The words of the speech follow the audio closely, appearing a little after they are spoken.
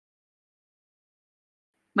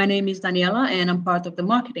My name is Daniela, and I'm part of the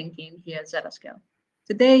marketing team here at ZettaScale.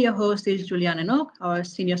 Today, your host is Julien Enoch, our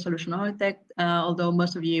senior solution architect, although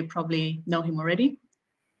most of you probably know him already.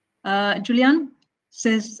 Julien,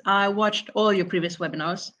 since I watched all your previous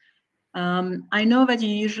webinars, I know that you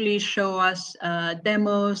usually show us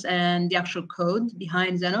demos and the actual code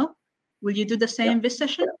behind Zenoh. Will you do the same this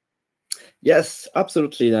session? Yes,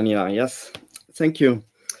 absolutely, Daniela. Yes, thank you.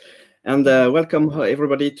 And welcome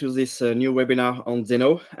everybody to this new webinar on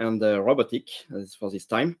Zenoh and robotic for this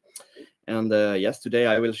time. And yes, today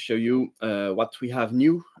I will show you what we have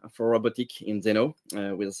new for robotic in Zenoh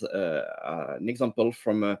with an example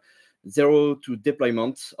from zero to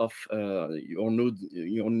deployment of your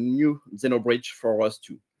new Zenoh bridge for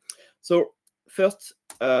ROS2. So first,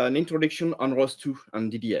 an introduction on ROS2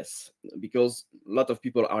 and DDS, because a lot of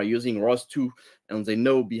people are using ROS2 and they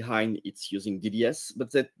know behind it's using DDS,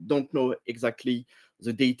 but they don't know exactly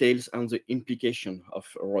the details and the implication of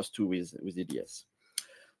ROS2 with DDS.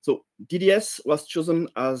 So DDS was chosen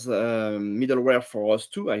as middleware for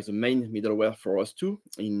ROS2, as the main middleware for ROS2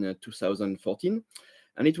 in 2014.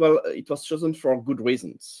 And it was chosen for good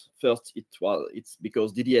reasons. First, it's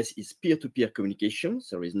because DDS is peer-to-peer communication.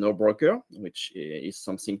 There is no broker, which is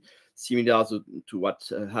something similar to what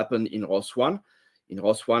happened in ROS1. In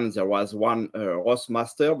ROS1, there was one ROS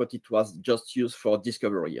master, but it was just used for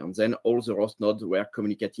discovery. And then all the ROS nodes were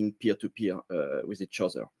communicating peer-to-peer with each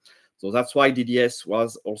other. So that's why DDS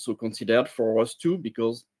was also considered for ROS2,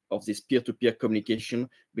 because of this peer-to-peer communication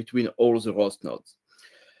between all the ROS nodes.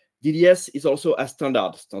 DDS is also a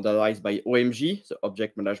standardized by OMG, the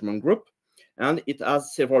Object Management Group, and it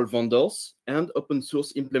has several vendors and open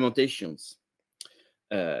source implementations.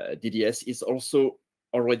 DDS is also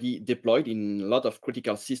already deployed in a lot of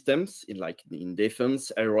critical systems, in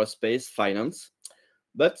defense, aerospace, finance.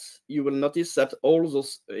 But you will notice that all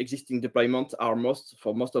those existing deployments are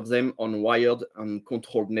for most of them on wired and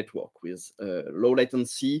controlled network with low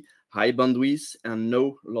latency, high bandwidth, and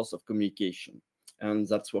no loss of communication. And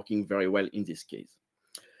that's working very well in this case.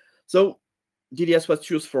 So DDS was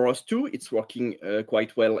chosen for ROS2. It's working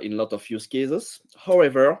quite well in a lot of use cases.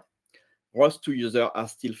 However, ROS2 users are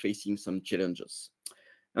still facing some challenges.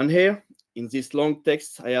 And here, in this long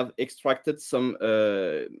text, I have extracted some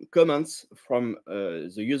comments from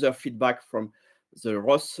the user feedback from the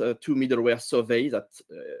ROS2 middleware survey that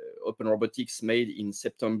Open Robotics made in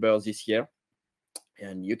September this year.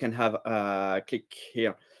 And you can have a click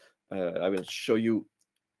here. I will show you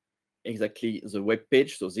exactly the web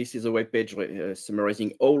page. So this is a web page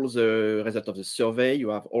summarizing all the results of the survey. You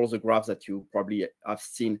have all the graphs that you probably have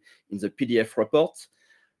seen in the PDF report.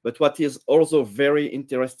 But what is also very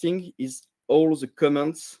interesting is all the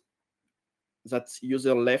comments that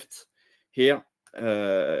user left here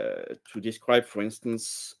to describe, for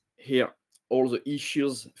instance, here, all the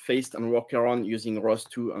issues faced and work around using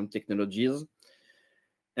ROS2 and technologies.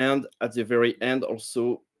 And at the very end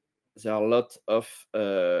also, there are a lot of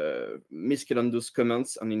miscellaneous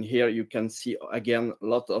comments, and in here you can see again a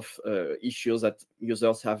lot of issues that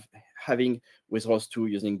users having with ROS2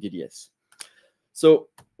 using DDS. So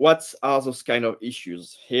what are those kind of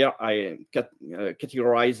issues? Here I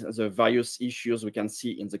categorize the various issues we can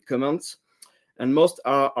see in the comments, and most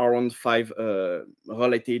are around 5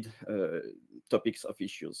 related topics of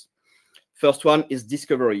issues. First one is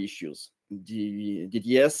discovery issues. The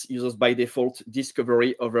DDS uses by default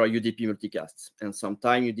discovery over UDP multicast, and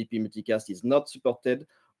sometimes UDP multicast is not supported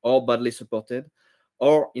or badly supported,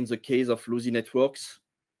 or in the case of loosey networks,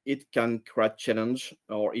 it can create challenge,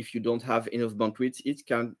 or if you don't have enough bandwidth, it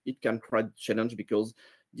can create challenge because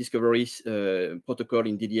discovery protocol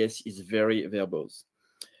in DDS is very verbose.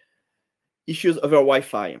 Issues over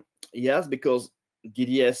Wi-Fi. Yes, because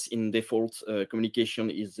DDS in default communication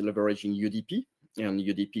is leveraging UDP. And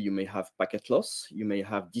UDP, you may have packet loss, you may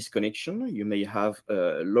have disconnection, you may have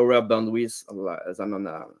lower bandwidth than on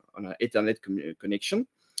an Ethernet connection.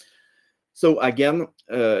 So again,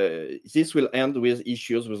 this will end with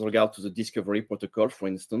issues with regard to the discovery protocol, for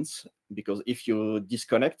instance, because if you're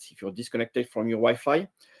disconnected from your Wi-Fi,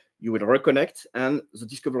 you will reconnect, and the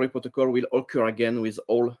discovery protocol will occur again with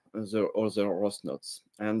all the other ROS nodes,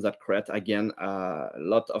 and that creates again a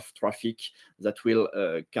lot of traffic that will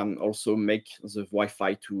can also make the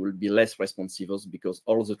Wi-Fi to be less responsive because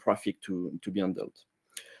all the traffic to be handled.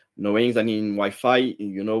 Knowing that in Wi-Fi,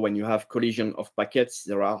 you know, when you have collision of packets,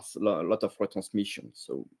 there are a lot of retransmission,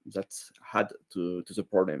 so that's had to the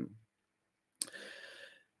problem.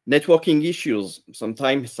 Networking issues.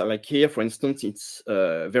 Sometimes, like here, for instance, it's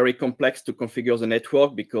very complex to configure the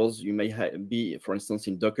network because you may be, for instance,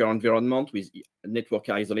 in Docker environment with network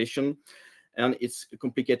isolation, and it's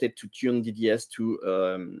complicated to tune DDS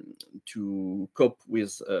to cope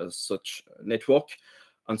with such network.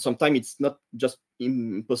 And sometimes it's not just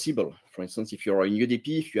impossible. For instance, if you're in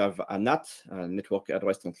UDP, if you have a NAT, network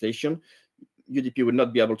address translation, UDP will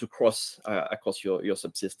not be able to cross across your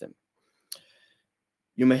subsystem.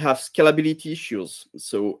 You may have scalability issues.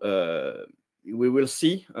 So we will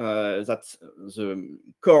see that the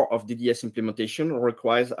core of DDS implementation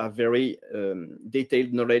requires a very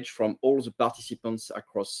detailed knowledge from all the participants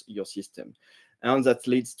across your system. And that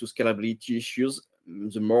leads to scalability issues.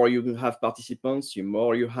 The more you have participants, the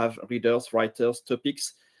more you have readers, writers,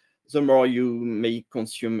 topics, the more you may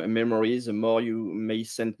consume memory, the more you may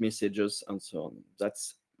send messages, and so on.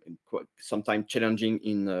 That's sometimes challenging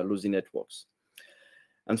in loosey networks.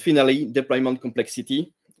 And finally, deployment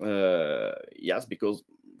complexity. Yes, because,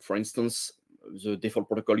 for instance, the default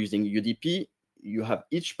protocol using UDP, you have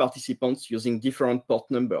each participant using different port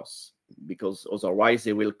numbers, because otherwise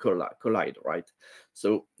they will collide, right?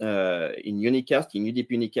 So in unicast, in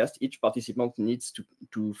UDP unicast, each participant needs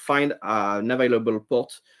to find an available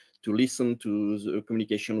port to listen to the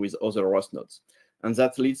communication with other ROS nodes. And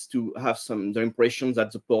that leads to have the impression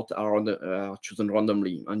that the ports are chosen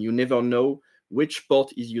randomly, and you never know which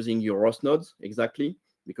port is using your ROS nodes exactly,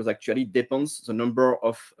 because actually it depends the number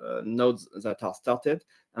of nodes that are started,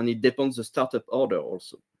 and it depends the startup order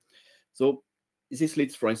also. So this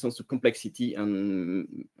leads, for instance, to complexity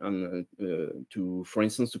and to, for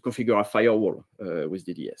instance, to configure a firewall with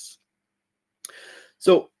DDS.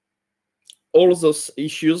 So all those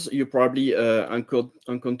issues, you probably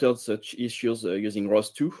encountered such issues using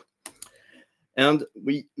ROS2. And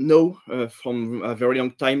we know from a very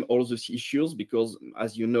long time all those issues, because,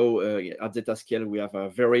 as you know, at ZettaScale, we have a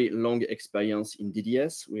very long experience in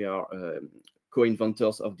DDS. We are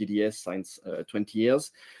co-inventors of DDS since 20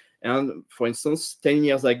 years. And for instance, 10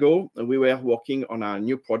 years ago, we were working on a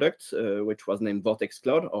new product, which was named Vortex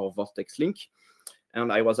Cloud or Vortex Link.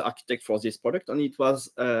 And I was architect for this product. And it was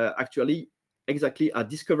actually exactly a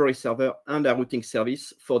discovery server and a routing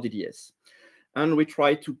service for DDS. And we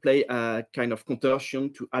try to play a kind of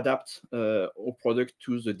contortion to adapt our product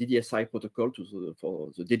to the DDSI protocol,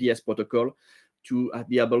 for the DDS protocol, to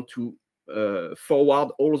be able to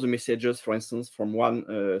forward all the messages, for instance, from one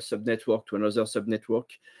subnetwork to another subnetwork,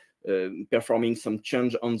 performing some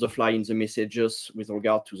change on the fly in the messages with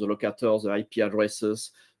regard to the locator, the IP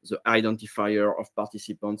addresses, the identifier of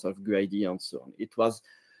participants, of GUID, and so on. It was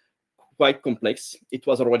quite complex. It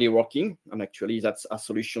was already working, and actually that's a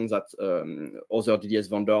solution that other DDS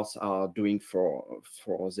vendors are doing for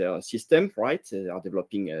their system, right? They are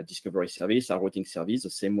developing a discovery service, a routing service,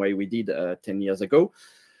 the same way we did 10 years ago.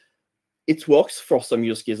 It works for some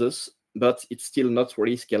use cases, but it's still not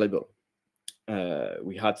really scalable.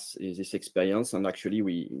 We had this experience, and actually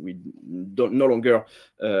we don't no longer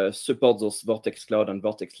support those Vortex Cloud and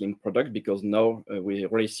Vortex Link products, because now we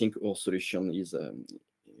really think our solution is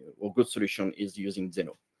or good solution is using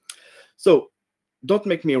Zenoh. So don't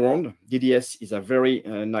make me wrong, DDS is a very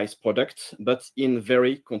nice product, but in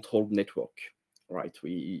very controlled network, right?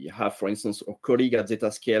 We have, for instance, our colleague at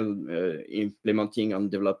ZettaScale implementing and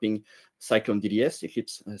developing Cyclone DDS,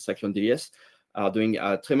 Eclipse Cyclone DDS, are doing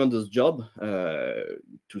a tremendous job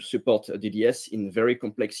to support DDS in very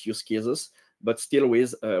complex use cases, but still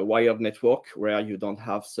with a wired network where you don't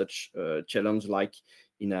have such challenge like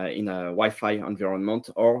in a Wi-Fi environment,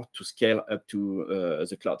 or to scale up to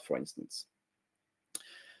the cloud, for instance.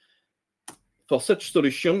 For such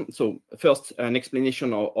solution, so first an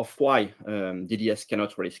explanation of why DDS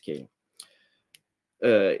cannot really scale.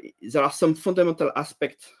 There are some fundamental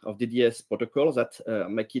aspects of DDS protocol that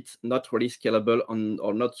make it not really scalable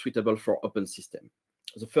or not suitable for open system.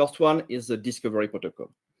 The first one is the discovery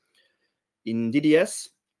protocol. In DDS,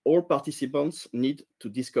 all participants need to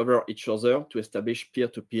discover each other to establish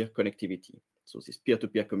peer-to-peer connectivity. So this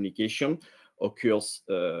peer-to-peer communication occurs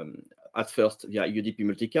at first via UDP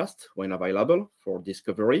multicast when available for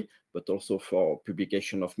discovery, but also for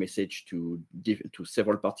publication of message to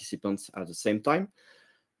several participants at the same time.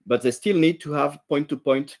 But they still need to have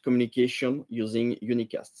point-to-point communication using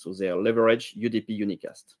unicast. So they leverage UDP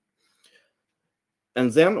unicast. And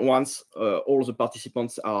then once all the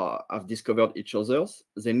participants have discovered each other,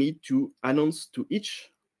 they need to announce to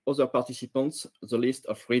each other participants the list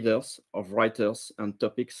of readers, of writers, and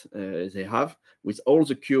topics they have, with all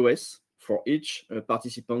the QoS for each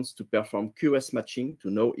participant to perform QoS matching to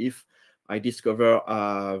know if I discover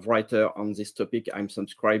a writer on this topic I'm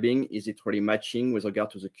subscribing, is it really matching with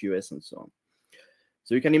regard to the QoS and so on.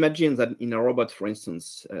 So you can imagine that in a robot, for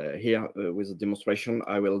instance, here with a demonstration,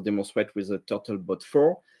 I will demonstrate with a TurtleBot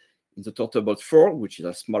 4. In the TurtleBot 4, which is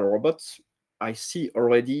a small robot, I see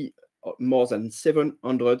already more than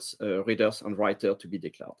 700 readers and writers to be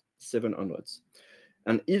declared, 700.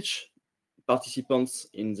 And each participants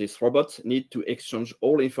in this robot need to exchange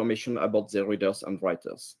all information about their readers and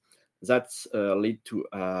writers. That lead to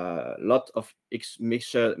a lot of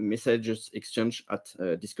messages exchange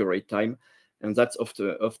at discovery time. And that's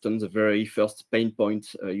often the very first pain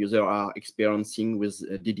point users are experiencing with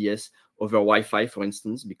DDS over Wi-Fi, for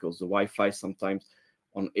instance, because the Wi-Fi sometimes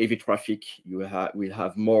on heavy traffic, you will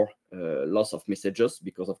have more loss of messages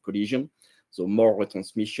because of collision, so more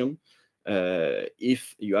retransmission.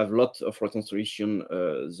 If you have a lot of retransmission,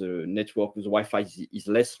 the network with Wi-Fi is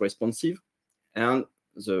less responsive, and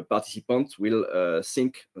the participant will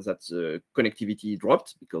think that the connectivity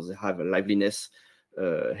dropped because they have a liveliness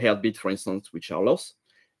heartbeat, for instance, which are lost.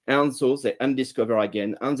 And so they undiscover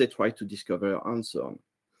again, and they try to discover, and so on.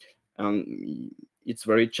 And it's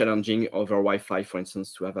very challenging over Wi-Fi, for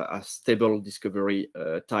instance, to have a stable discovery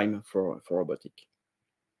time for robotic.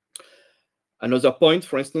 Another point,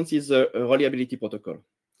 for instance, is a reliability protocol.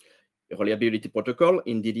 A reliability protocol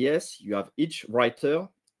in DDS, you have each writer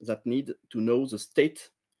that need to know the state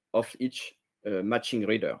of each matching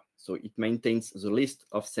reader. So it maintains the list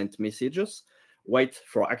of sent messages, wait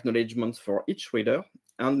for acknowledgements for each reader,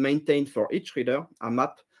 and maintain for each reader a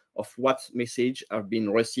map of what message have been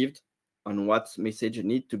received and what message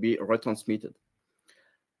need to be retransmitted.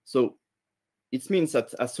 So it means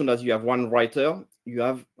that as soon as you have one writer, you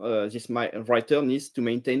have this writer needs to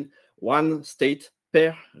maintain one state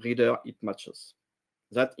per reader it matches.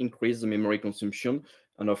 That increases the memory consumption.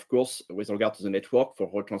 And of course, with regard to the network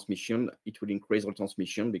for retransmission, it will increase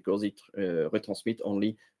retransmission because it retransmits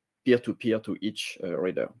only peer-to-peer to each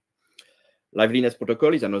reader. Liveliness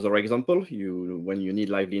protocol is another example. When you need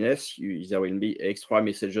liveliness, there will be extra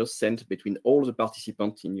messages sent between all the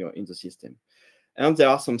participants in the system. And there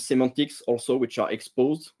are some semantics also which are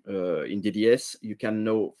exposed in DDS. You can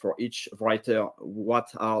know for each writer what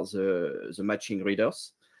are the matching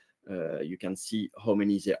readers. You can see how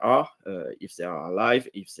many there are, if they are alive,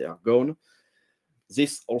 if they are gone.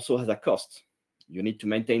 This also has a cost. You need to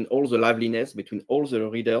maintain all the liveliness between all the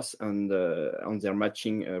readers and their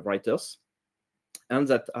matching writers. And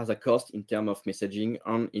that has a cost in terms of messaging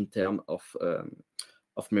and in terms of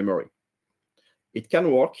memory. It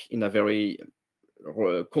can work in a very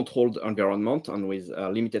controlled environment and with a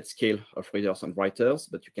limited scale of readers and writers,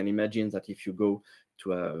 but you can imagine that if you go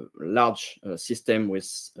to a large system with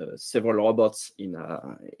several robots in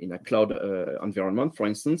a cloud environment, for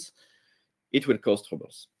instance, it will cause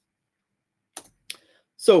troubles.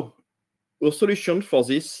 So our solution for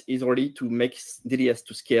this is really to make DDS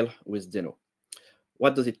to scale with Zenoh.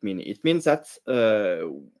 What does it mean? It means that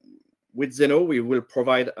with Zenoh, we will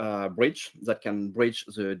provide a bridge that can bridge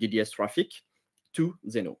the DDS traffic to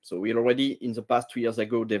Zenoh. So we already, in the past 2 years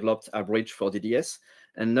ago, developed a bridge for DDS.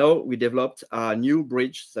 And now we developed a new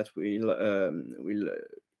bridge that will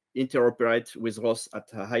interoperate with ROS at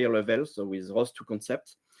a higher level, so with ROS 2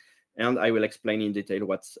 concept. And I will explain in detail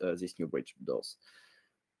what this new bridge does.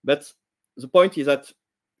 But the point is that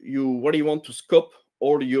you really want to scope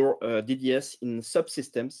all your DDS in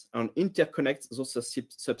subsystems and interconnect those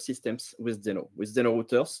subsystems with Zenoh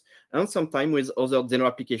routers, and sometimes with other Zenoh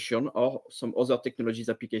application or some other technologies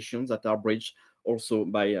applications that are bridged also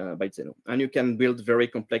by Zenoh. And you can build very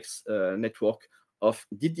complex network of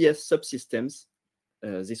DDS subsystems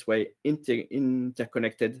this way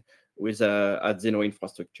interconnected with a Zenoh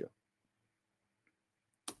infrastructure.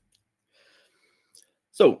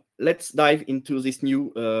 So let's dive into this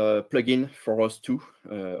new plugin for ROS 2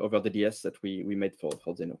 over DDS that we made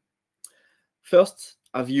for Zenoh. First,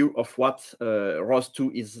 a view of what ROS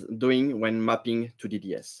 2 is doing when mapping to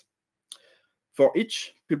DDS. For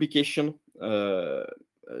each publication,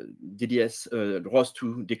 DDS ROS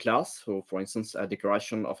 2 declares, so for instance, a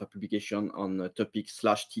declaration of a publication on topic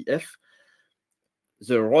 /TF,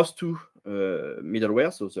 the ROS 2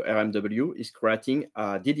 middleware, so the RMW, is creating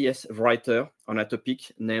a DDS writer on a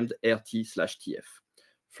topic named RT/TF.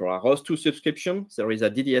 For a ROS 2 subscription, there is a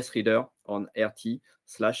DDS reader on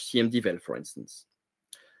RT/CMDVEL, for instance.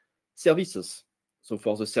 Services. So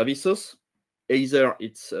for the services, either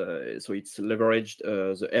it's leveraged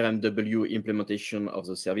the RMW implementation of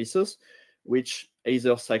the services, which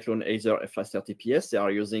either Cyclone, either FastRTPS, they are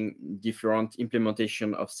using different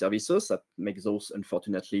implementation of services that make those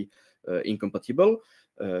unfortunately incompatible.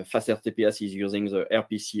 FastRTPS is using the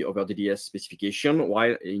RPC over DDS specification,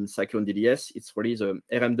 while in Cyclone DDS, it's really the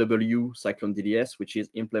RMW Cyclone DDS, which is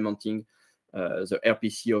implementing the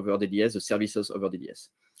RPC over DDS, the services over DDS.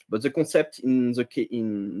 But the concept in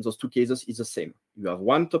those two cases is the same. You have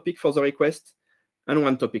one topic for the request and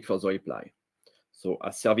one topic for the reply. So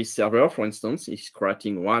a service server, for instance, is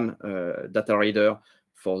creating one data reader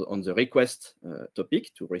on the request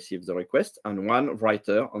topic to receive the request, and one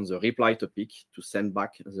writer on the reply topic to send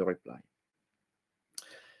back the reply.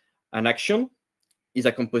 An action is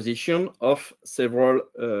a composition of several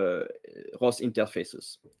ROS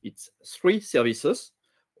interfaces. It's 3 services,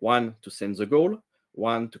 one to send the goal,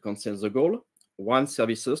 one to cancel the goal, one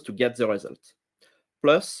services to get the result,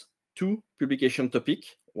 plus 2 publication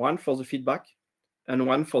topics, one for the feedback and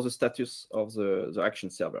one for the status of the action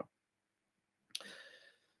server.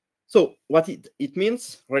 So what it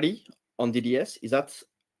means really on DDS is that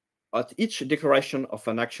at each declaration of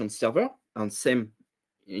an action server, and same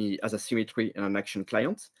as a symmetry in an action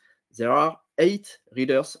client, there are 8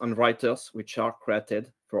 readers and writers which are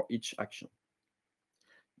created for each action.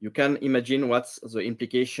 You can imagine what's the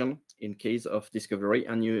implication in case of discovery,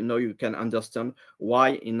 and you can understand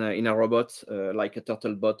why in a robot like a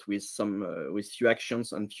turtle bot with few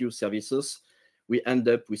actions and few services, we end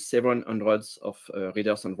up with 700 of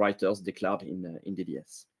readers and writers declared in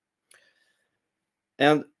DDS.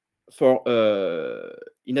 And for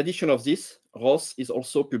in addition of this, ROS is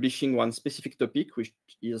also publishing one specific topic, which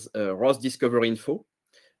is ROS discovery info.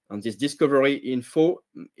 And this discovery info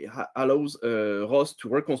allows ROS to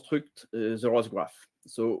reconstruct the ROS graph.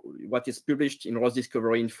 So what is published in ROS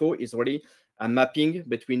discovery info is really a mapping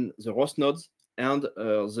between the ROS nodes and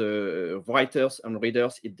the writers and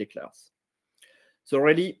readers it declares. So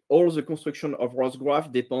really, all the construction of ROS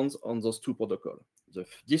graph depends on those 2 protocols. The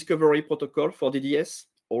discovery protocol for DDS,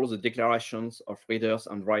 all the declarations of readers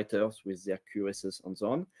and writers with their QSs and so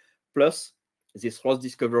on, plus this ROS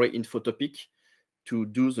discovery info topic to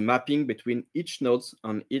do the mapping between each nodes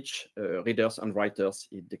and each readers and writers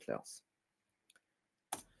it declares.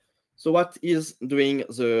 So what is doing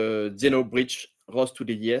the Zeno bridge ROS to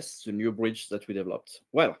DDS, the new bridge that we developed?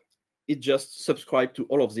 Well, it just subscribes to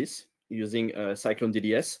all of this using Cyclone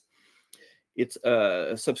DDS. It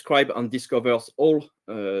subscribes and discovers all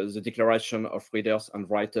the declaration of readers and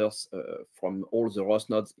writers from all the ROS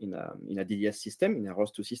nodes in a DDS system, in a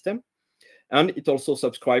ROS2 system. And it also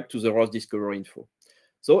subscribes to the ROS discovery info.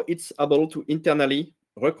 So it's able to internally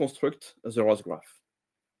reconstruct the ROS graph.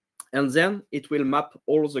 And then it will map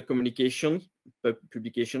all the communication,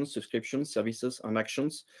 publications, subscriptions, services, and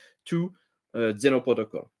actions to Zeno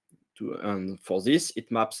protocol. And for this,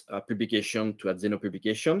 it maps a publication to a Zeno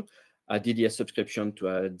publication, a DDS subscription to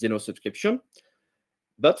a Zeno subscription.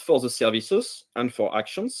 But for the services and for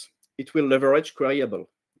actions, it will leverage queryable,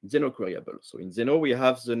 Zeno queryable. So in Zeno, we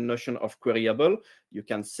have the notion of queryable. You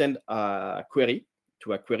can send a query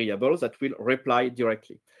to a queryable that will reply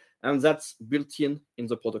directly. And that's built in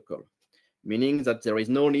the protocol, meaning that there is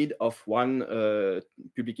no need of one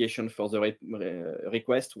publication for the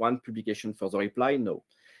request, one publication for the reply. No.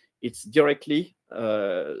 It's directly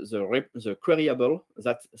the queryable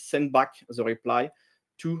that send back the reply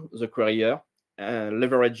to the querier,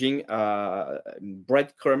 leveraging a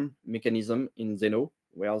breadcrumb mechanism in Zeno,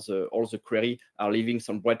 where all the query are leaving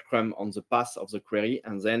some breadcrumb on the path of the query,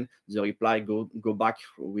 and then the reply go back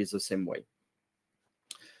with the same way.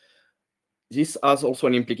 This has also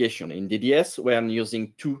an implication in DDS when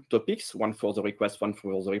using 2 topics, one for the request, one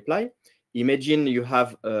for the reply. Imagine you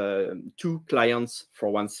have 2 clients for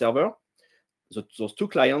one server. Those 2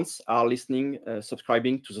 clients are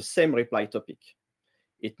subscribing to the same reply topic.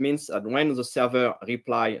 It means that when the server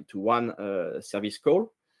reply to one service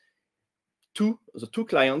call, the 2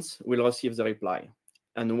 clients will receive the reply.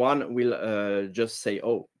 And one will just say,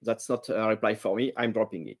 oh, that's not a reply for me, I'm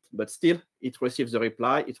dropping it. But still, it receives the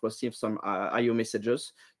reply, it receives some IO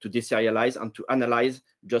messages to deserialize and to analyze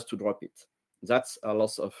just to drop it. That's a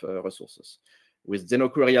loss of resources. With Zeno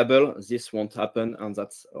queryable, this won't happen, and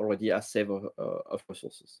that's already a save of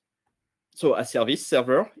resources. So a service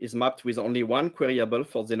server is mapped with only one queryable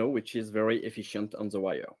for Zeno, which is very efficient on the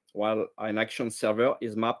wire, while an action server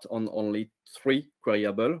is mapped on only 3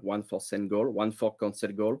 queryable, one for send goal, one for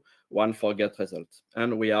cancel goal, one for get result.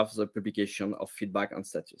 And we have the publication of feedback and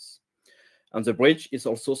status. And the bridge is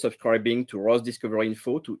also subscribing to ROS discovery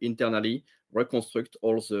info to internally reconstruct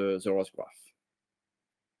all the ROS graph.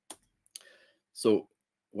 So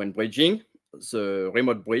when bridging, the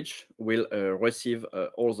remote bridge will receive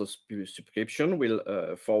all the subscription, will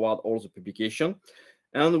forward all the publication,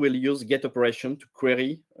 and will use get operation to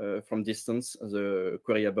query from distance the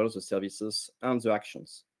queryable, the services, and the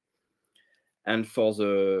actions. And for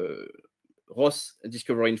the ROS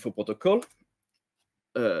discovery info protocol,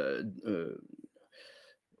 the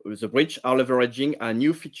bridge are leveraging a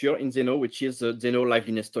new feature in Zeno, which is the Zeno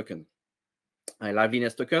liveliness token. A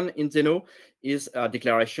liveliness token in Zeno is a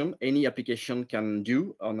declaration any application can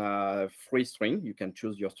do on a free string. You can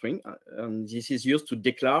choose your string, and this is used to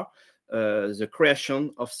declare the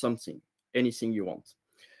creation of something, anything you want.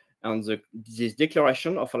 And this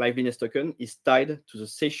declaration of a liveliness token is tied to the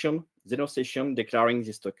session, Zeno session declaring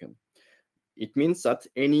this token. It means that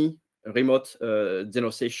any remote Zeno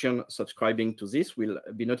session subscribing to this will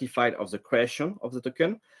be notified of the creation of the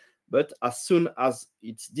token. But as soon as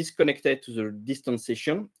it's disconnected to the distant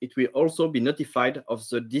session, it will also be notified of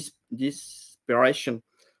the disappearance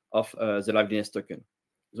of the liveliness token.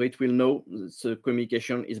 So it will know the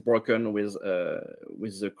communication is broken with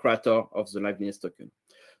the creator of the liveliness token.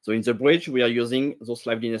 So in the bridge, we are using those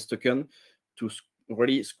liveliness token to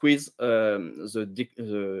really squeeze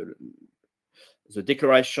the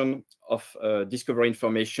declaration of discovery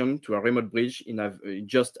information to a remote bridge in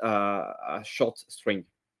just a short string.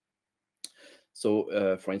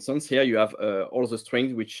 So, for instance, here you have all the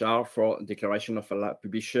strings which are for declaration of a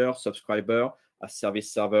publisher, subscriber, a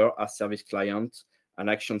service server, a service client, an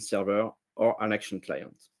action server, or an action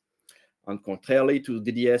client. And contrarily to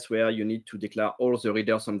DDS, where you need to declare all the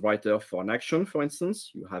readers and writers for an action, for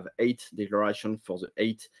instance, you have 8 declarations for the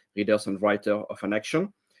 8 readers and writers of an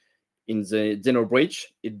action. In the Zeno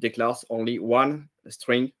bridge, it declares only 1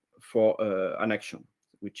 string for an action,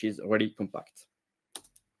 which is really compact.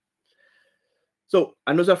 So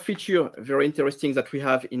another feature very interesting that we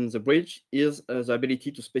have in the bridge is the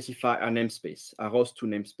ability to specify a namespace, a ROS2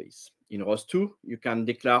 namespace. In ROS2, you can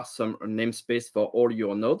declare some namespace for all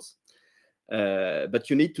your nodes, but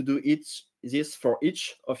you need to do this for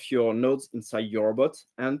each of your nodes inside your robot,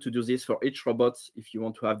 and to do this for each robot if you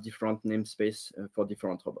want to have different namespace for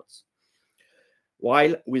different robots.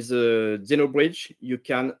 While with the Zeno bridge, you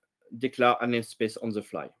can declare a namespace on the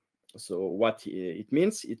fly. So what it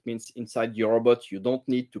means inside your robot, you don't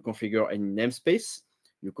need to configure any namespace.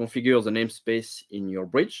 You configure the namespace in your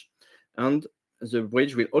bridge, and the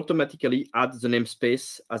bridge will automatically add the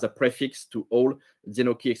namespace as a prefix to all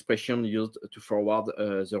Zeno key expression used to forward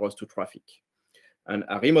the ROS2 traffic. And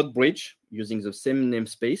a remote bridge using the same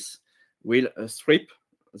namespace will strip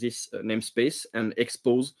this namespace and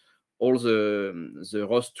expose all the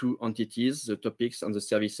ROS2 entities, the topics, and the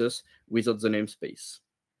services without the namespace.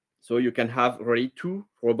 So you can have really 2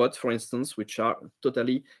 robots, for instance, which are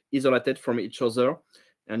totally isolated from each other,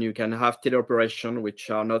 and you can have teleoperation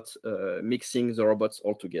which are not mixing the robots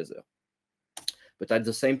all together. But at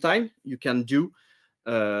the same time, you can do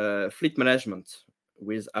fleet management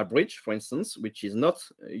with a bridge, for instance, which is not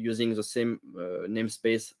using the same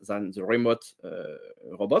namespace than the remote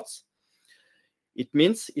robots. It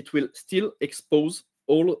means it will still expose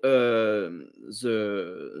all the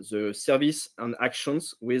service and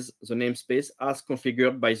actions with the namespace as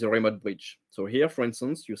configured by the remote bridge. So here, for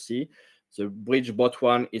instance, you see the bridge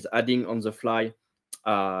bot1 is adding on the fly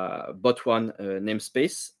bot1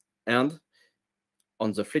 namespace, and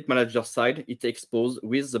on the fleet manager side, it exposed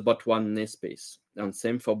with the bot1 namespace, and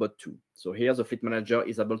same for bot2. So here the fleet manager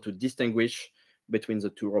is able to distinguish between the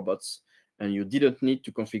 2 robots, and you didn't need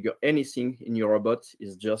to configure anything in your robot.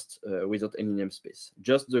 It's just without any namespace.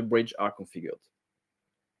 Just the bridge are configured.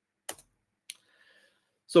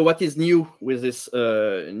 So what is new with this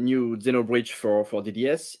new Zeno bridge for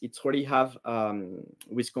DDS? It really have,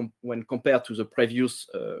 when compared to the previous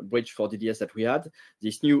bridge for DDS that we had,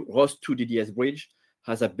 this new ROS2 DDS bridge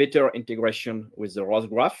has a better integration with the ROS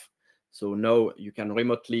graph. So now you can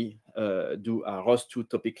remotely do a ROS2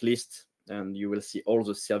 topic list, and you will see all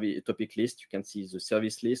the service topic list. You can see the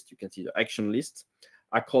service list. You can see the action list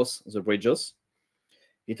across the bridges.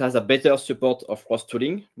 It has a better support of ROS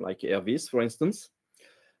tooling, like RVs, for instance.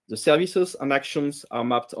 The services and actions are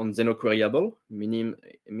mapped on Zeno queryable, meaning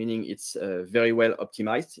it's very well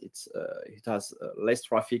optimized. It has less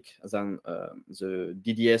traffic than the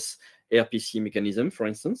DDS RPC mechanism, for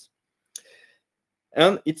instance.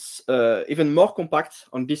 And it's even more compact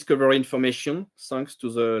on discovery information thanks to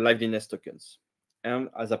the liveliness tokens. And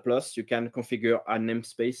as a plus, you can configure a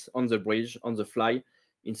namespace on the bridge on the fly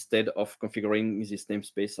instead of configuring this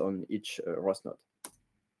namespace on each ROS node.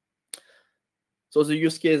 So the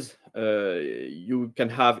use case you can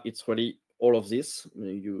have, it's really all of this.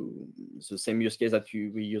 It's the same use case that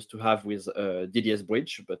we used to have with DDS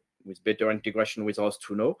bridge, but with better integration with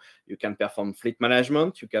ROS2 now. You can perform fleet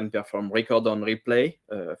management. You can perform record on replay.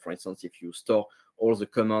 For instance, if you store all the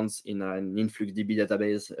commands in an InfluxDB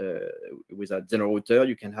database with a Zeno router,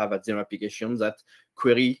 you can have a Zeno application that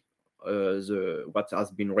query what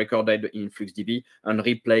has been recorded in InfluxDB and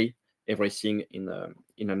replay everything in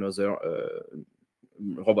another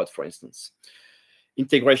robot, for instance.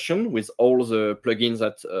 integration with all the plugins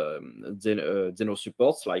that Zenoh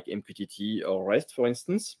supports, like MQTT or REST, for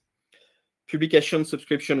instance. Publication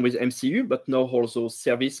subscription with MCU, but now also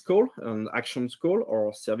service call and actions call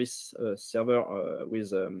or service server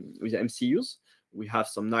with MCUs. We have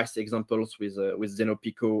some nice examples with Zenoh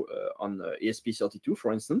Pico on ESP32,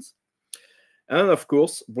 for instance. And of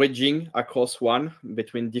course, bridging across one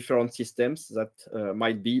between different systems that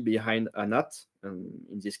might be behind a NAT. And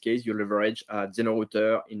in this case, you leverage a Zenoh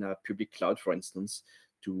router in a public cloud, for instance,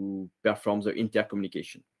 to perform the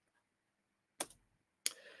intercommunication.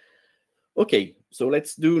 Okay, so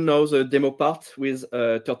let's do now the demo part with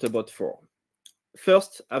Turtlebot 4.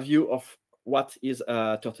 First, a view of what is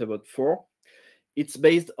Turtlebot 4. It's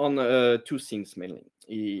based on two things mainly.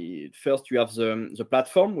 First, you have the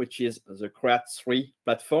platform, which is the Create3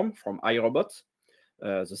 platform from iRobot,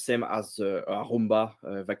 the same as the Roomba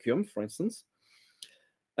vacuum, for instance.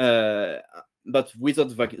 But without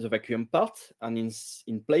the vacuum part, and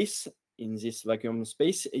in place, in this vacuum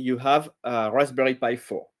space, you have a Raspberry Pi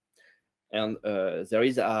 4. And there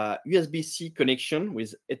is a USB-C connection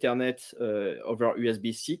with Ethernet over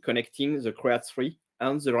USB-C connecting the Create3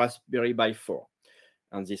 and the Raspberry Pi 4.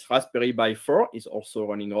 And this Raspberry Pi 4 is also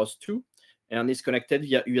running ROS2 and is connected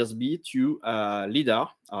via USB to LiDAR,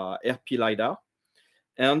 RP LiDAR,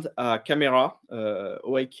 and a camera,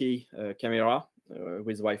 OAK camera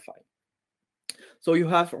with Wi-Fi. So you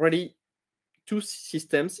have already two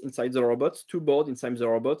systems inside the robot, two boards inside the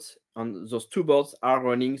robot, and those two boards are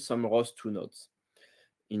running some ROS2 nodes.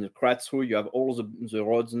 In the Create3, you have all the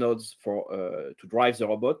ROS nodes for to drive the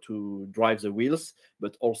robot, to drive the wheels,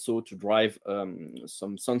 but also to drive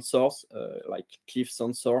some sensors like cliff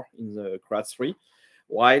sensor in the Create3.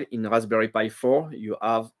 While in Raspberry Pi 4, you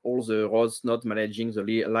have all the ROS nodes managing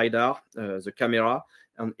the LiDAR, the camera,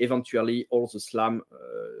 and eventually all the SLAM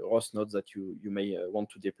ROS nodes that you may want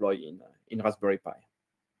to deploy in Raspberry Pi.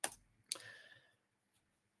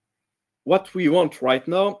 What we want right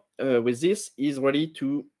now with this is really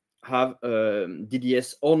to have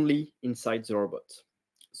DDS only inside the robot.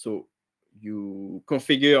 So you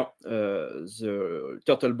configure the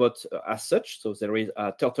Turtlebot as such. So there is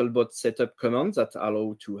a Turtlebot setup command that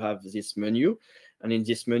allows to have this menu. And in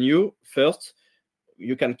this menu, first,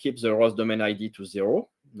 you can keep the ROS domain ID to 0.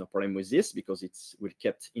 No problem with this because it's will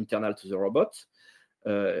kept internal to the robot.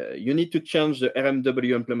 You need to change the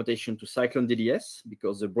RMW implementation to Cyclone DDS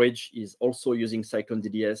because the bridge is also using Cyclone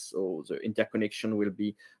DDS, so the interconnection will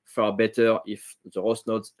be far better if the ROS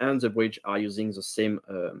nodes and the bridge are using the same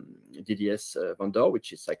DDS vendor,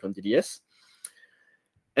 which is Cyclone DDS.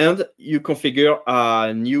 And you configure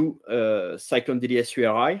a new Cyclone DDS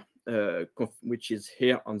URI, which is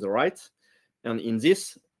here on the right. And in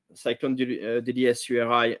this Cyclone DDS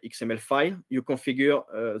URI XML file, you configure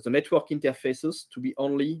the network interfaces to be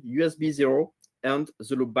only USB 0 and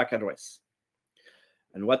the loopback address.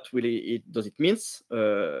 And what does it mean?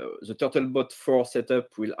 The Turtlebot 4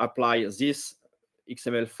 setup will apply this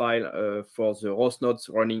XML file for the ROS nodes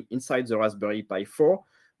running inside the Raspberry Pi 4,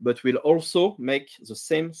 but will also make the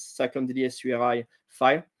same Cyclone DDS URI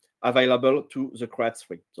file available to the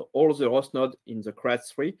Create3. So all the ROS nodes in the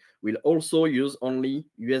Create3 will also use only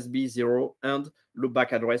USB 0 and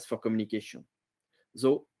loopback address for communication.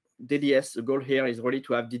 So DDS, the goal here is really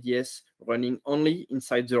to have DDS running only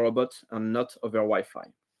inside the robot and not over Wi-Fi.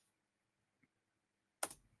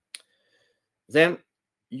 Then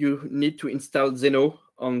you need to install Zenoh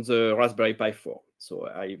on the Raspberry Pi 4. So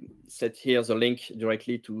I set here the link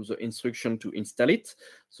directly to the instruction to install it.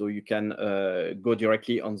 So you can go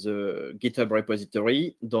directly on the GitHub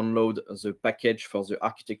repository, download the package for the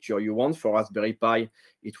architecture you want. For Raspberry Pi,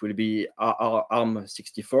 it will be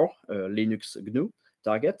ARM64, Linux GNU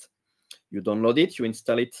target. You download it, you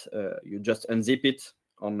install it, you just unzip it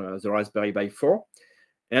on the Raspberry Pi 4.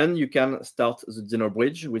 And you can start the Zenoh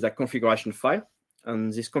bridge with a configuration file.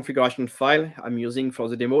 And this configuration file I'm using for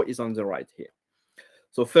the demo is on the right here.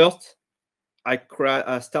 So first, I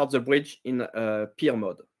start the bridge in peer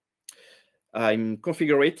mode. I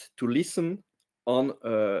configure it to listen on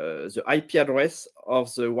the IP address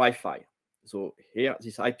of the Wi-Fi. So here,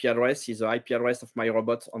 this IP address is the IP address of my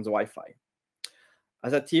robot on the Wi-Fi.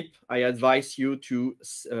 As a tip, I advise you to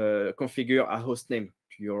configure a host name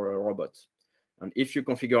to your robot. And if you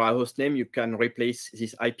configure a host name, you can replace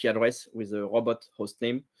this IP address with a robot host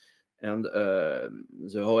name, and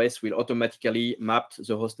the OS will automatically map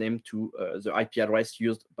the host name to the IP address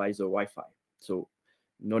used by the Wi-Fi. So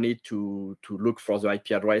no need to look for the IP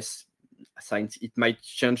address, since it might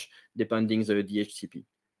change depending the DHCP.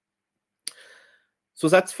 So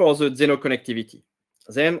that's for the Zenoh connectivity.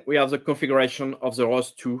 Then we have the configuration of the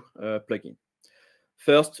ROS2 plugin.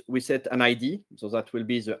 First, we set an ID, so that will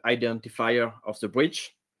be the identifier of the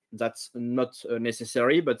bridge. That's not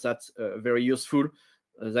necessary, but that's very useful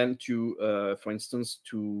then to, for instance,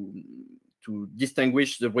 to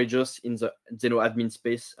distinguish the bridges in the Zenoh admin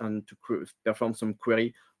space and to perform some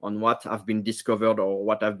query on what have been discovered or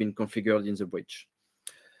what have been configured in the bridge.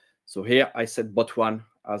 So here I set bot1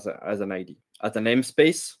 as an ID. As a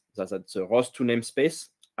namespace, that's at the ROS2 namespace,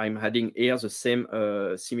 I'm adding here the same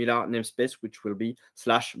similar namespace, which will be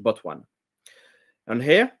 /bot1. And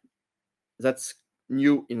here, that's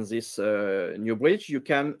new in this new bridge. You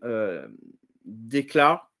can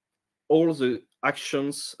declare all the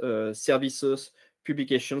actions, services,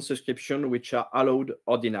 publications, subscription, which are allowed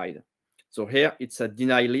or denied. So here it's a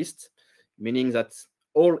deny list, meaning that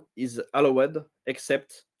all is allowed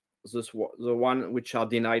except the one which are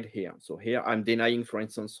denied here. So here I'm denying, for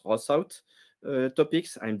instance, ROS out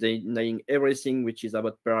topics. I'm denying everything which is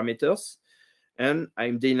about parameters. And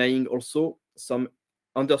I'm denying also some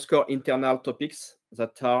underscore internal topics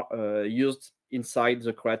that are used inside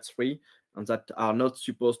the create3 and that are not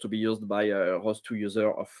supposed to be used by a ROS2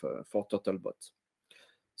 user for TotalBot.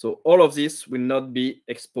 So all of this will not be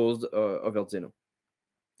exposed over Zenoh.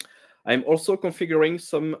 I'm also configuring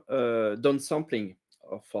some downsampling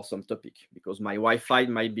for some topic because my Wi-Fi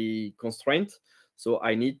might be constrained. So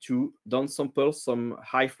I need to downsample some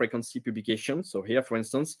high frequency publications. So here, for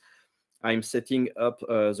instance, I'm setting up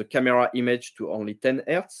the camera image to only 10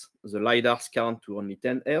 Hertz, the LiDAR scan to only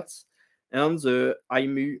 10 Hertz, and the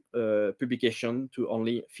IMU publication to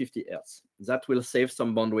only 50 Hertz. That will save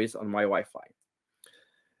some bandwidth on my Wi-Fi.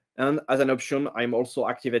 And as an option, I'm also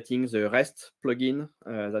activating the REST plugin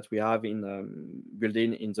that we have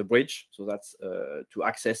built-in in the bridge. So that's to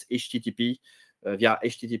access HTTP via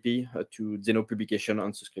HTTP to Zenoh publication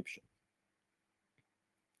and subscription.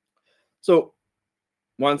 So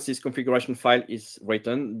once this configuration file is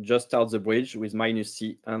written, just start the bridge with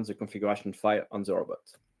 -C and the configuration file on the robot.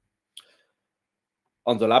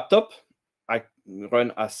 On the laptop, I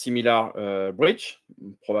run a similar bridge,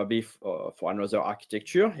 probably for another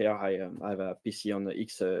architecture. Here I have a PC on the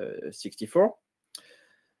x64.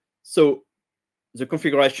 So the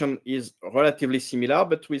configuration is relatively similar,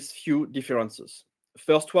 but with few differences.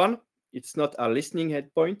 First one, it's not a listening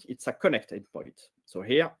endpoint, it's a connect endpoint. So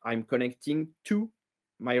here I'm connecting to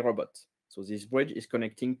my robot. So this bridge is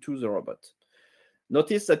connecting to the robot.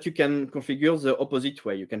 Notice that you can configure the opposite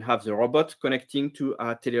way. You can have the robot connecting to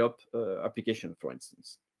a teleop application, for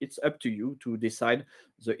instance. It's up to you to decide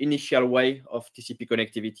the initial way of TCP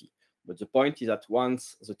connectivity. But the point is that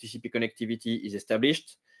once the TCP connectivity is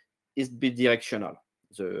established, it's bidirectional.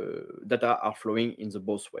 The data are flowing in the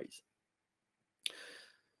both ways.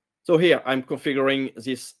 So here I'm configuring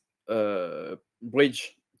this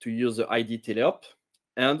bridge to use the ID teleop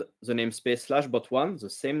and the namespace /bot1, the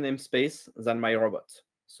same namespace than my robot.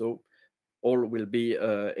 So all will be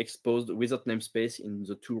exposed without namespace in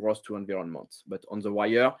the two ROS2 environments. But on the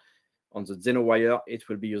wire, on the Zenoh wire, it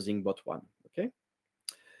will be using bot1. Okay.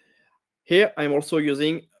 Here I'm also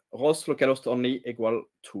using ROS localhost only equal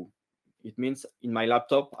 2. It means in my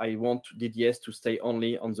laptop, I want DDS to stay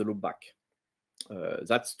only on the loopback.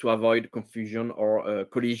 That's to avoid confusion or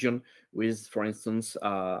collision with, for instance,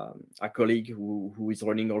 a colleague who is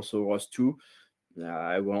running also ROS2.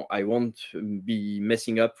 I won't be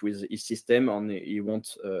messing up with his system and he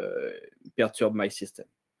won't perturb my system.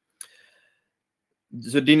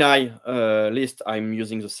 The deny list, I'm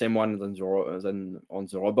using the same one than on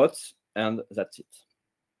the robots, and that's it.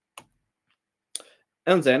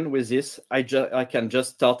 And then with this, I can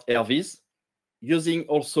just start RVs using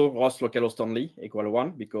also ROS localhost only equal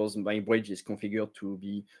 1 because my bridge is configured to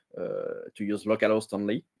be to use localhost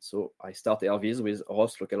only. So I start RVs with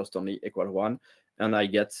ROS localhost only equal 1, and I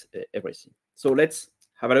get everything. So let's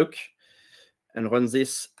have a look and run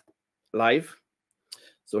this live.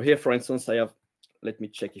 So here, for instance, I have. Let me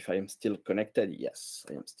check if I am still connected. Yes,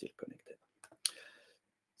 I am still connected.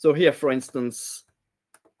 So here, for instance,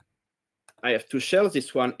 I have two shells.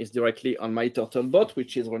 This one is directly on my TurtleBot,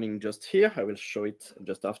 which is running just here. I will show it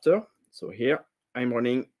just after. So here, I'm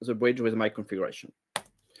running the bridge with my configuration.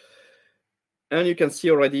 And you can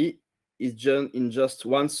see already, in just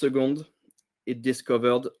 1 second, it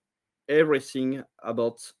discovered everything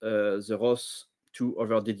about the ROS2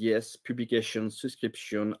 over DDS, publication,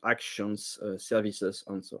 subscription, actions, services,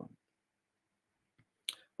 and so on.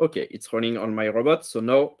 Okay, it's running on my robot. So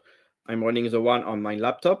now I'm running the one on my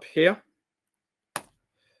laptop here.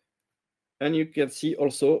 And you can see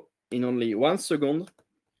also in only 1 second,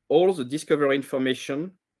 all the discovery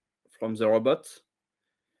information from the robot.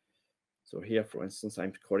 So here, for instance,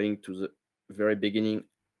 I'm scrolling to the very beginning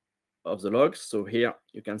of the logs. So here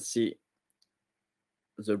you can see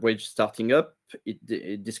the bridge starting up,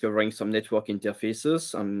 it discovering some network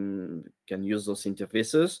interfaces and can use those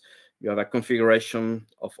interfaces. You have a configuration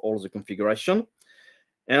of all the configuration,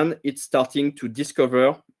 and it's starting to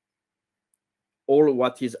discover all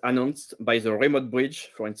what is announced by the remote bridge.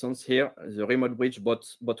 For instance, here, the remote bridge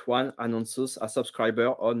bot1 announces a subscriber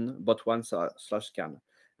on bot1/scan,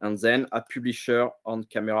 and then a publisher on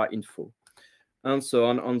camera info, and so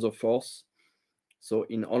on and so forth. So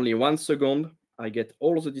in only 1 second, I get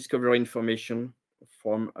all the discovery information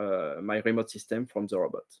from my remote system from the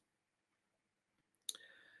robot.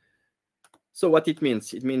 So what it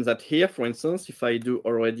means that here, for instance, if I do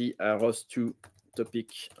already a ROS2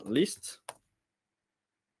 topic list,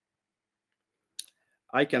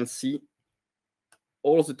 I can see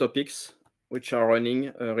all the topics which are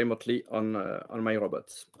running remotely on my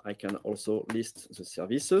robot. I can also list the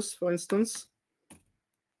services, for instance.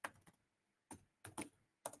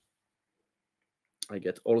 I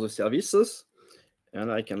get all the services,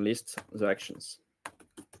 and I can list the actions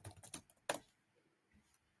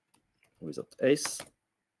without ACE,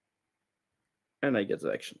 and I get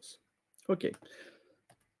the actions. Okay.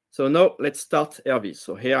 So now let's start RVs.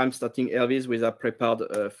 So here I'm starting RVs with a prepared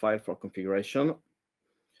file for configuration.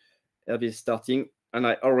 RVs starting, and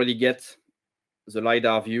I already get the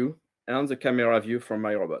LiDAR view and the camera view from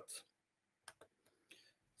my robot.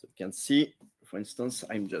 So you can see, for instance,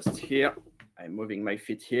 I'm just here. I'm moving my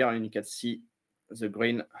feet here, and you can see the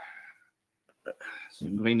green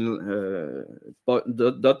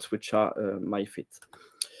dots, which are my feet.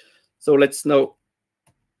 So let's now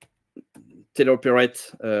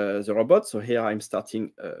teleoperate the robot. So here I'm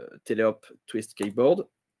starting teleop twist keyboard.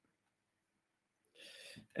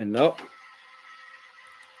 And now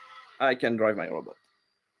I can drive my robot.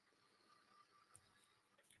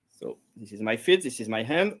 So this is my feet, this is my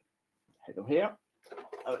hand. Hello here.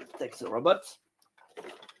 I will take the robot.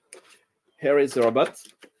 Here is the robot.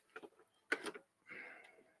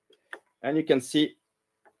 And you can see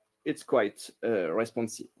it's quite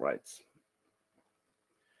responsive, right?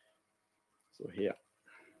 So here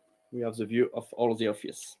we have the view of all the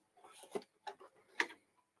office.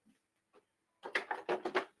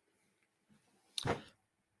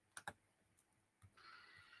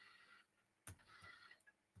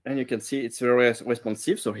 And you can see it's very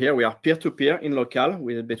responsive. So here we are peer-to-peer in local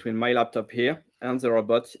between my laptop here and the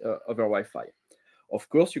robot over Wi-Fi. Of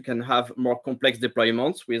course, you can have more complex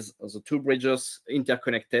deployments with the 2 bridges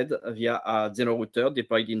interconnected via a Zeno router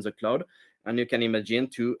deployed in the cloud. And you can imagine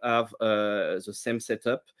to have the same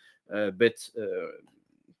setup, but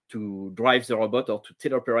to drive the robot or to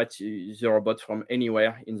teleoperate the robot from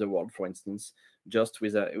anywhere in the world, for instance, just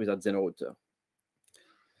with a Zeno router.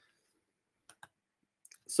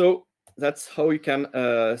 So that's how you can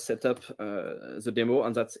set up the demo,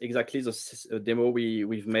 and that's exactly the demo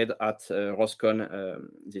we've made at ROSCON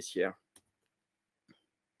this year.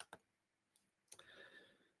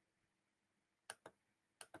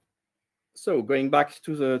 So going back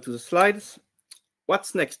to the slides,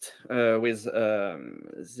 what's next with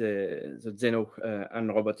the Zeno and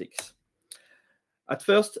robotics? At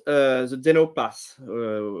first, the Zeno path.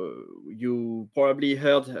 You probably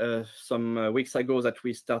heard some weeks ago that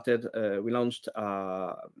we launched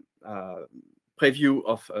a preview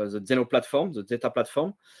of the Zeno platform, the Zeta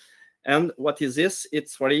platform. And what is this?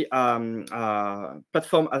 It's really a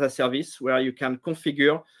platform as a service where you can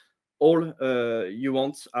configure all you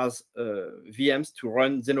want as VMs to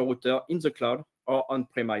run Zeno router in the cloud or on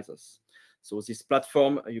premises. So this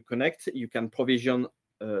platform you connect, you can provision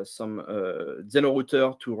some Zeno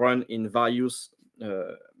router to run in various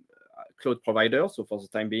cloud providers. So for the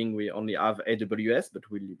time being, we only have AWS, but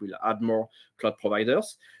we'll add more cloud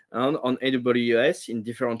providers. And on AWS, in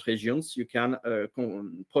different regions, you can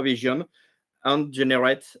provision and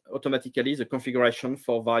generate automatically the configuration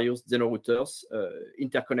for various Zeno routers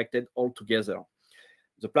interconnected all together.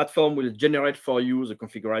 The platform will generate for you the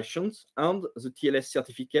configurations and the TLS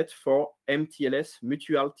certificate for MTLS,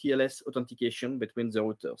 mutual TLS authentication between the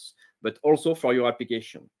routers, but also for your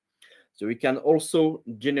application. So we can also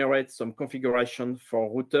generate some configuration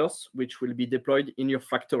for routers, which will be deployed in your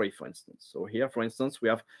factory, for instance. So here, for instance, we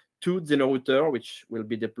have 2 Zeno routers, which will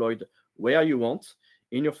be deployed where you want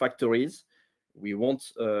in your factories. We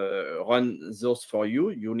won't run those for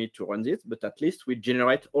you. You need to run it, but at least we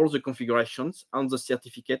generate all the configurations and the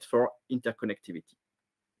certificate for interconnectivity.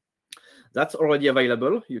 That's already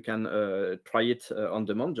available. You can try it on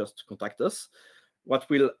demand. Just contact us. What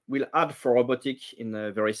we'll add for robotic in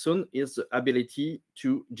very soon is the ability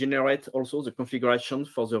to generate also the configuration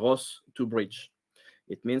for the ROS2 bridge.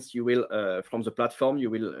 It means you will, from the platform, you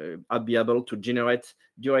will be able to generate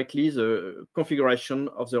directly the configuration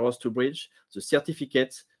of the ROS2 bridge, the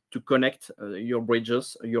certificate to connect your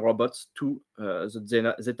bridges, your robots to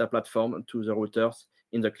the Zeta platform, to the routers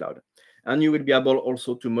in the cloud. And you will be able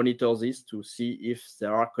also to monitor this to see if they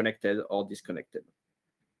are connected or disconnected.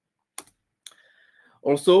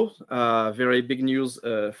 Also, very big news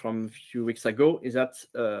from a few weeks ago is that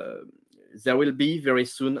there will be very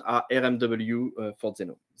soon a RMW for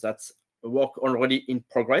Zeno. That's a work already in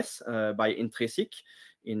progress by Intrinsic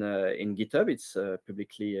in GitHub. It's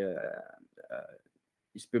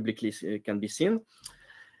publicly can be seen.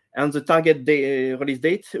 And the target release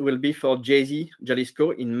date will be for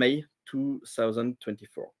Jalisco in May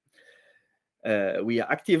 2024. We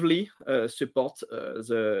actively support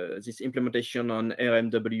this implementation on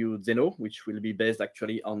RMW Zeno, which will be based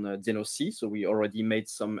actually on Zeno-C. So we already made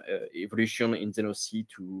some evolution in Zeno-C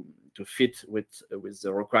to fit with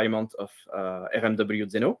the requirement of RMW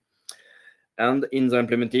Zeno. And in the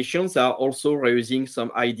implementations, they are also reusing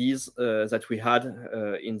some ideas that we had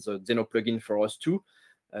in the zenoh-plugin for ROS2.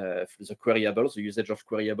 The queryable, the usage of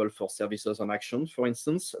queryable for services and actions, for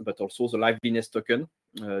instance, but also the liveliness token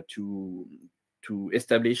to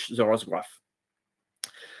establish the ROS graph.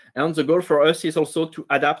 And the goal for us is also to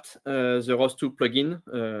adapt the ROS2 plugin,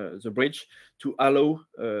 the bridge, to allow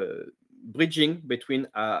bridging between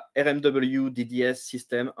a RMW DDS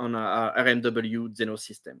system and a RMW Zeno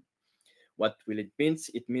system. What will it mean?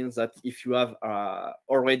 It means that if you have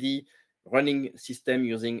already running system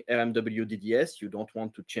using RMW DDS, you don't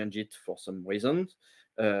want to change it for some reason.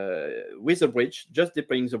 With a bridge, just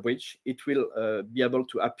deploying the bridge, it will be able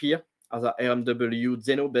to appear as a RMW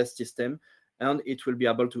Zeno-based system, and it will be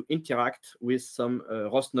able to interact with some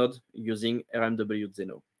ROS node using RMW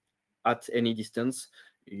Zeno at any distance,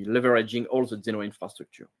 leveraging all the Zeno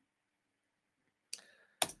infrastructure.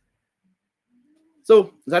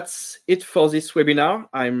 So that's it for this webinar.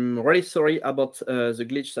 I'm really sorry about the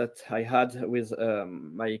glitch that I had with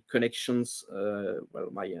my connections,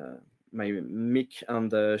 my mic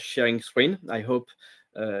and sharing screen. I hope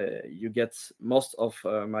you get most of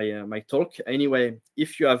my talk. Anyway,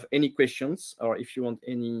 if you have any questions or if you want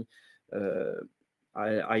any,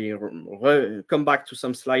 I come back to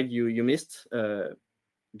some slide you missed.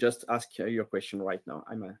 Just ask your question right now.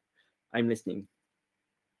 I'm listening.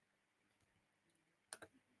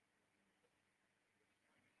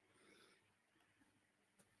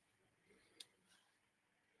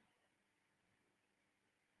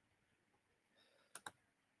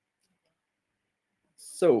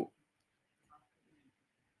 So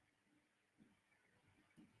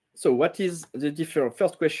what is the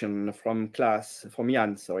first question from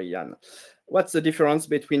Jan, sorry, Jan. What's the difference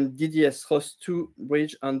between DDS ROS2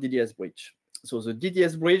 bridge and DDS bridge? So the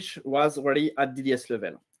DDS bridge was already at DDS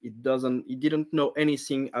level. It didn't know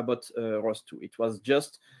anything about ROS2. It was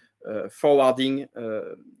just forwarding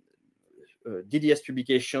DDS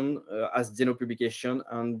publication as Zeno publication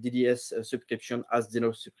and DDS subscription as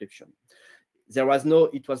Zeno subscription. It was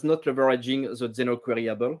not leveraging the Zeno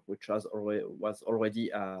queryable, which was already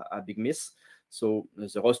a big miss. So the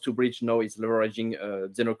ROS2 bridge now is leveraging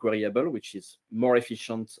Zeno queryable, which is more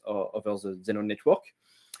efficient over the Zeno network.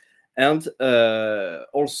 And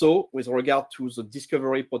also, with regard to the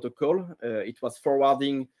discovery protocol, it was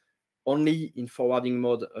forwarding only in forwarding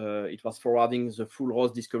mode. It was forwarding the full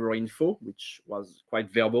ROS discovery info, which was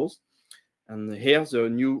quite verbose. And here, the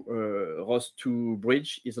new ROS2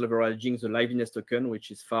 bridge is leveraging the liveliness token,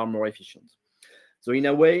 which is far more efficient. So in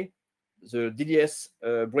a way, the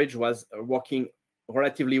DDS bridge was working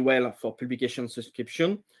relatively well for publication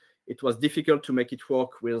subscription. It was difficult to make it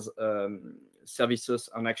work with services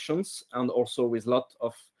and actions, and also with a lot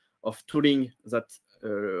of tooling that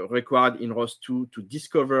required in ROS2 to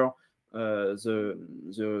discover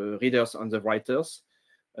the readers and the writers.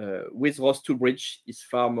 With ROS2 bridge is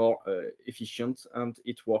far more efficient, and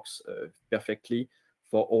it works perfectly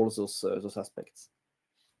for all those aspects.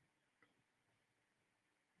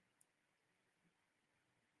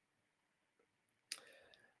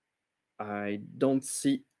 I don't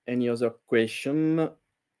see any other question.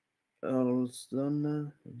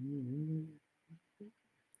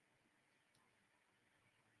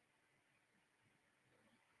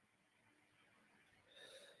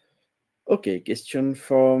 Okay, question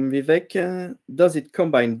from Vivek. Does it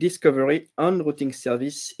combine discovery and routing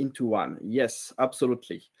service into one? Yes,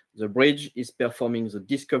 absolutely. The bridge is performing the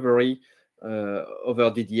discovery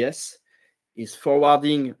over DDS, is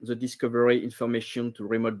forwarding the discovery information to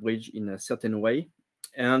remote bridge in a certain way,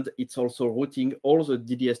 and it's also routing all the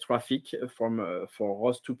DDS traffic for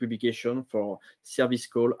ROS2 publication, for service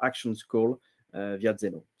call, actions call, via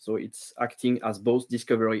Zenoh. So it's acting as both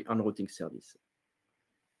discovery and routing service.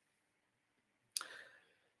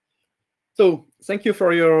 So thank you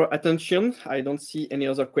for your attention. I don't see any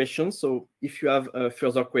other questions. So if you have a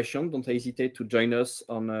further question, don't hesitate to join us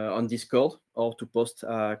on Discord or to post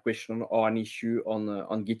a question or an issue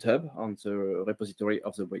on GitHub, on the repository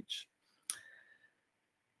of the bridge.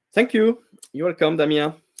 Thank you. You're welcome,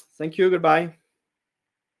 Damien. Thank you. Goodbye.